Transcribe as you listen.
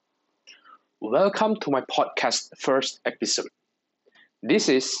Welcome to my podcast first episode. This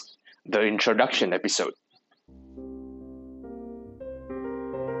is the introduction episode.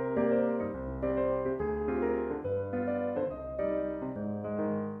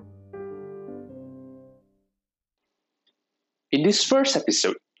 In this first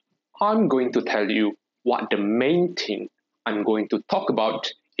episode, I'm going to tell you what the main thing I'm going to talk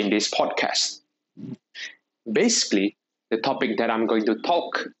about in this podcast. Basically, the topic that I'm going to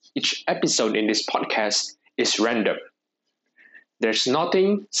talk each episode in this podcast is random. There's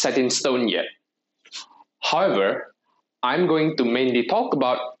nothing set in stone yet. However, I'm going to mainly talk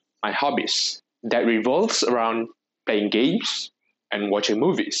about my hobbies that revolves around playing games and watching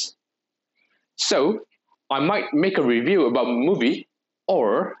movies. So, I might make a review about a movie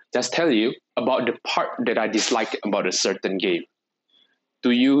or just tell you about the part that I dislike about a certain game.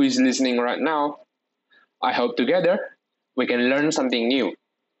 To you who is listening right now, I hope together we can learn something new.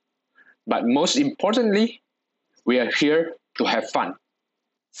 But most importantly, we are here to have fun.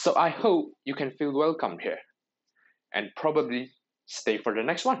 So I hope you can feel welcome here and probably stay for the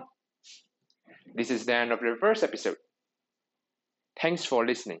next one. This is the end of the first episode. Thanks for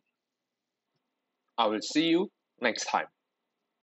listening. I will see you next time.